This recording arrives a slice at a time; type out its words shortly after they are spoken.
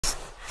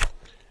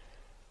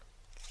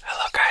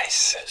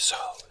guys, so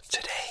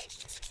today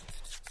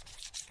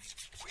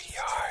we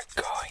are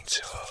going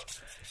to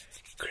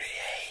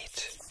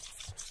create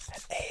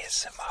an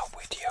ASMR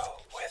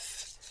video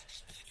with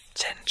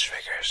 10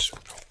 triggers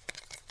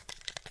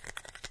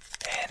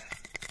in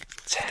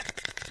 10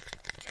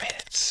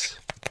 minutes.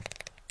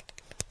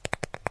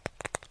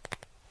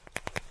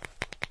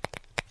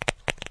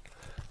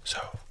 So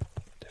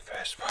the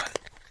first one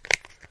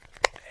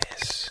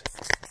is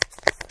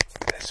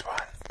this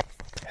one.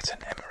 It's an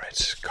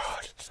Emirates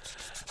card,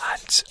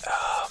 and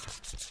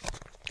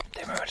the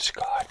Emirates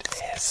card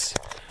is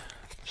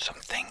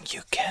something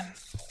you can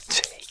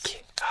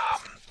take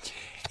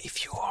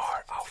if you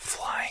are out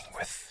flying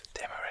with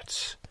the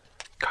Emirates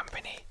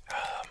company.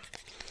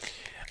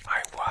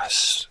 I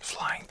was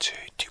flying to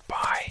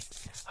Dubai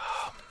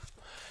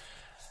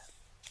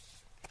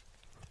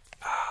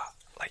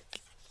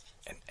like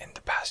in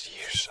the past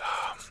years,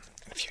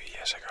 a few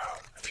years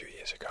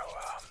ago,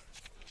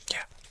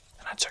 yeah,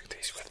 and I took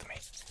these with me.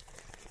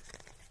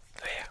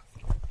 So yeah,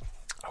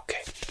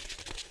 okay.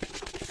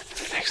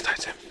 Next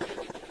item,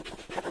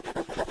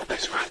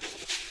 this one,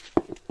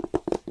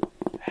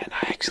 and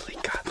I actually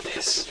got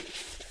this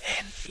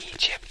in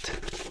Egypt.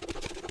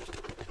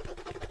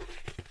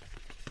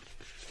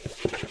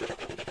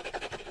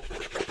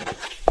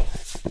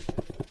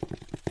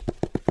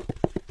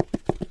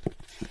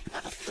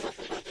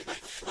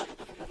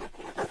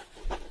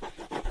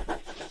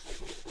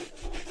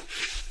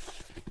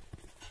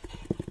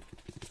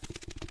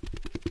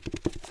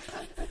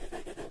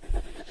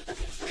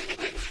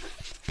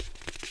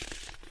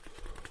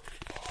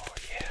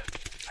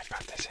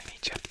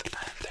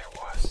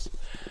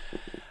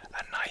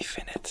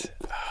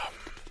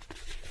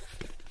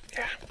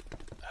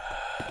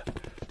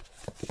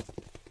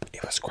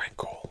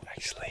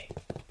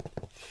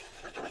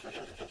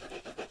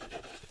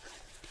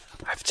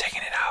 I've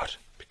taken it out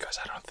because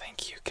I don't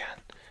think you can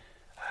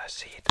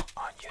see it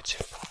on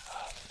YouTube.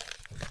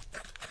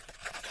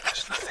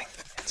 There's nothing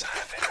inside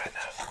of it right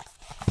now.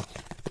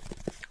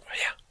 But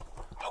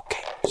yeah,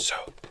 okay, so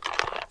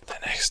the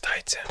next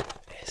item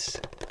is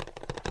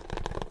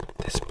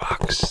this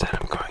box that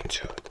I'm going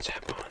to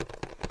tap on.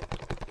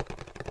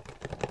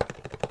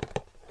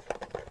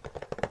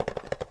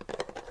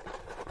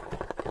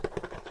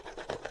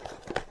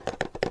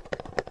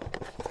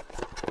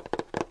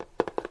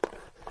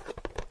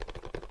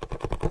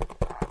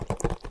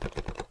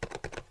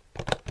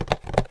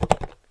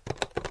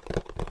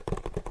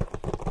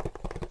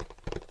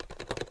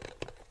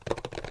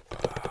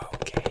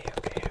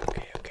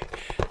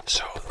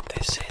 So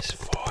this is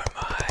for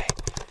my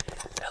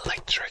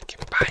electric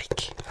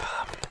bike,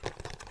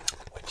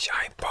 which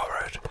I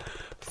borrowed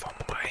from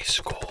my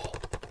school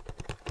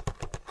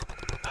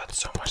not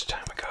so much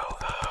time ago.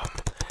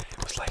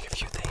 It was like a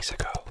few days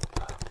ago.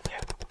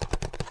 Yeah,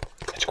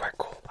 it's quite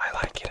cool. I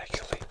like it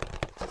actually.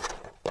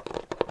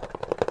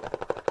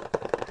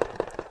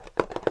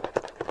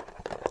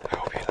 I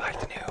hope you like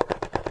the new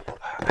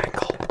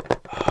angle.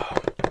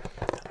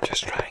 I'm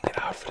just trying it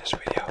out for this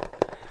video.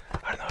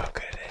 I don't know how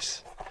good it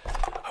is.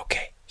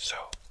 Okay, so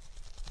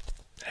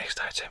the next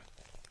item,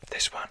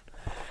 this one,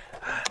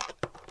 and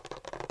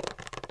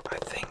I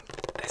think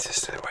this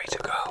is the way to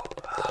go.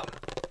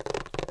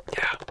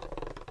 Yeah.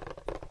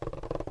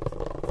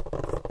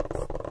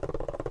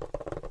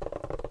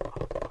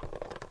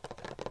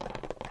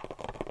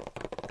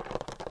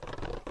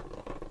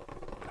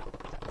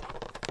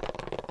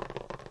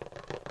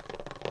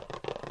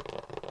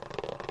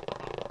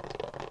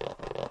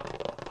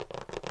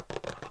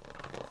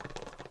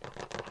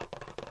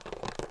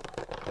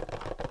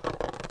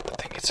 I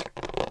think it's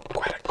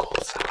quite a cool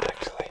sound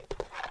actually.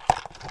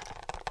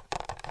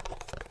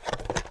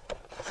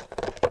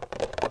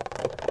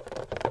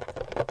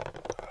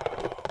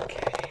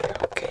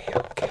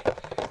 Okay.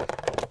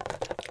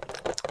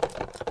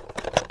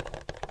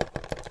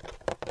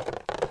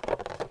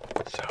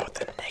 So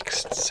the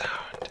next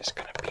sound is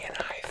gonna be an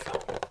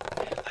iPhone,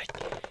 like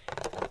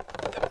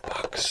the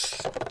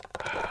box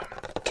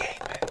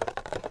came in.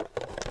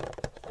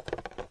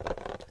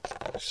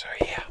 So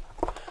yeah,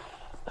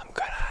 I'm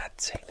gonna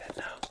take that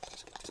now.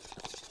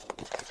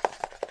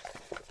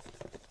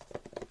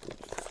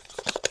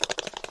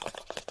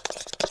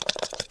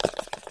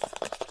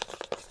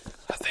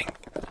 I think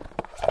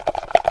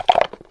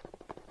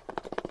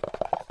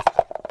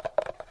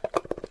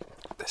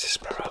this is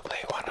probably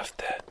one of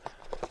the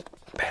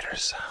better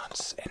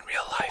sounds in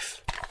real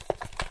life.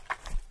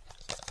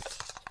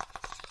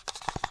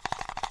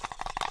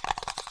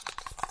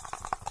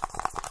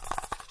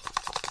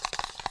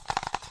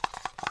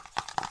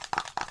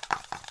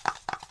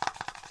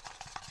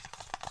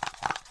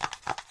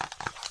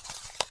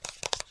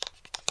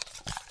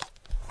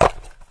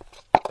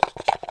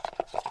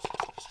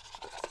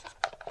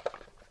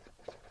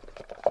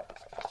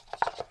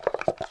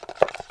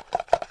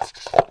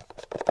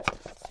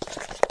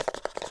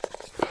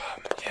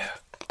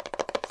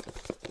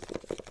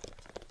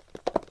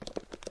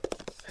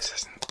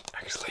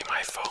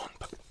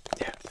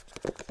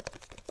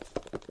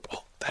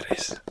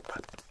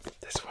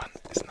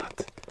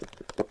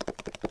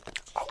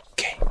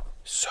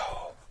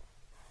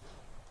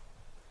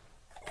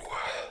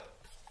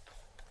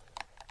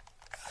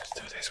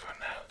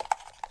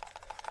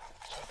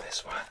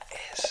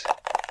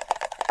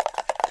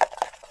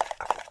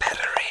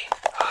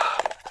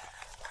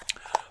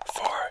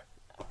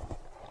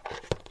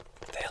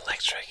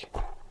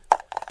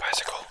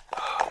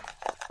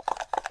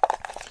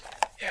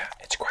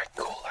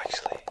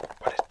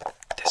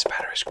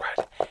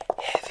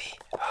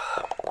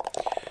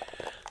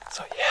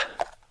 So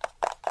yeah,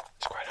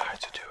 it's quite hard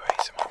to do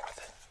ASMR with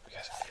it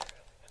because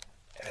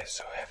it is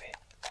so heavy.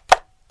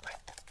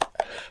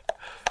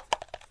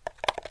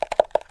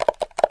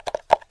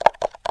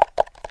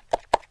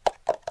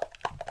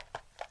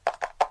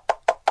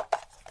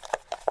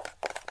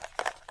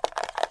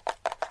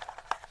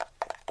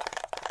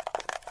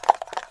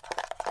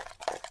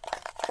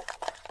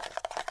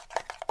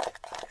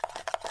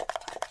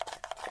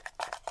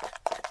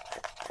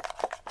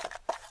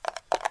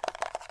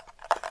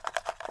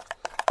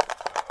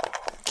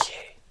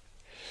 Okay.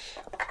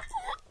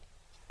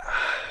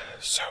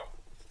 So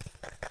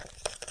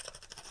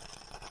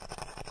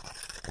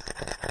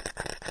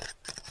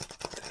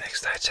the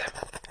next item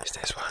is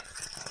this one.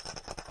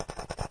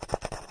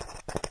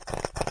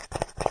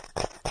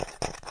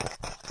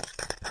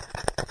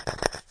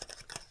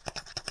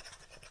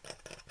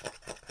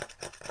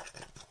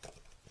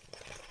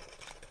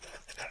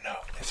 I don't know,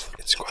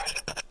 it's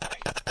quite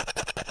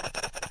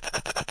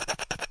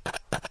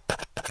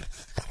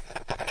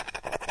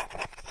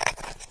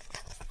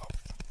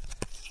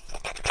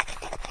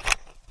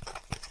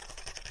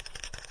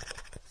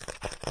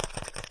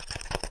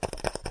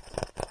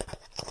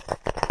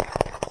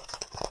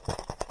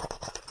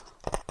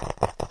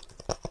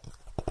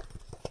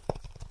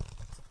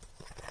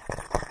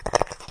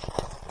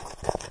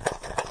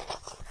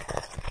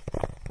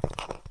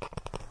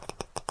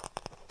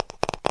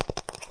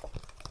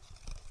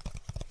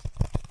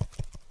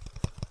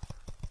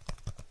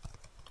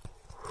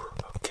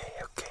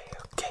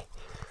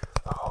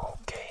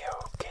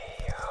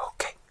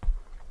okay.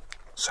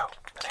 So,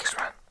 the next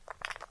one.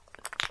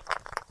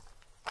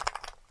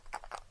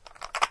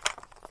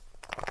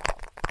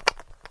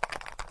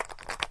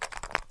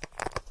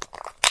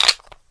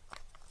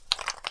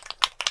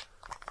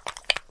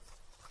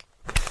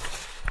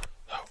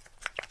 Oh,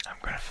 I'm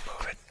gonna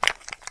move it.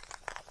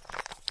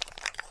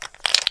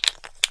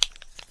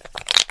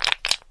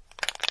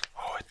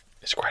 Oh,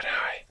 it's quite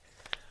high.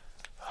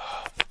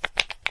 Oh,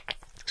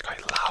 it's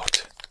quite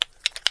loud.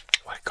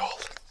 What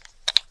called?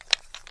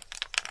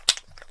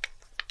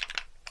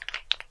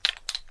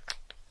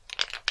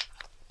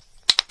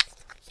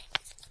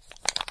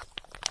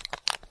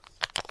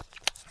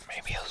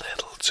 Maybe a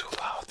little too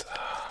loud.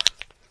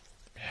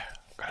 Yeah,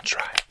 I'm gonna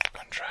try.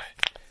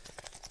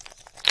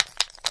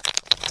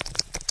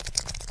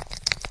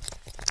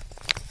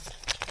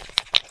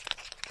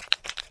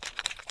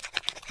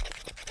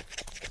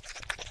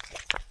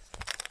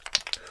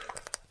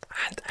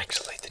 And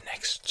actually, the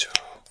next two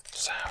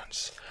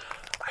sounds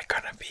are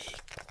gonna be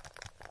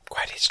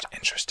quite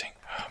interesting.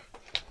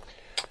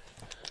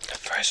 The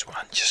first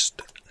one,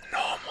 just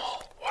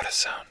normal water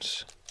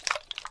sounds.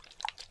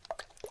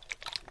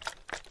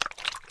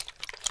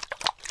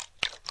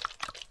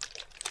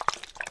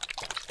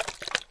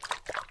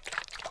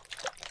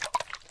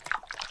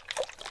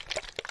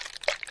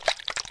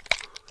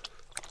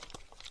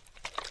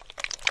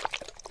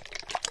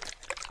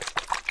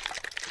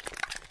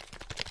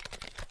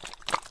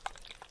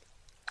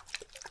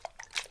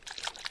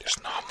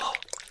 Just normal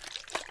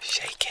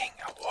shaking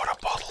a water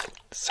bottle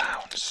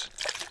sounds.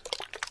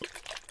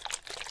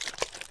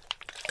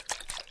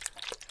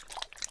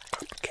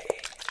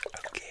 Okay.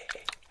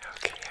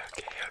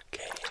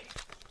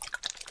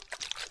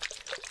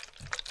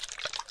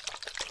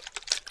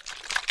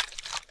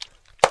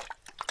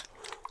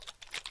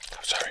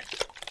 I'm sorry.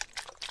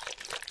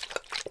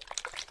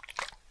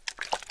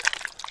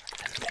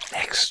 And the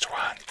next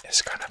one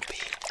is gonna be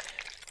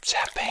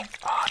tapping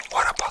on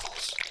water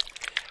bottles.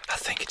 I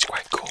think it's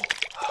quite cool.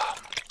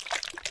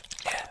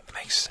 Yeah, it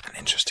makes an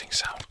interesting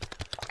sound.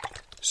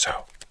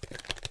 So,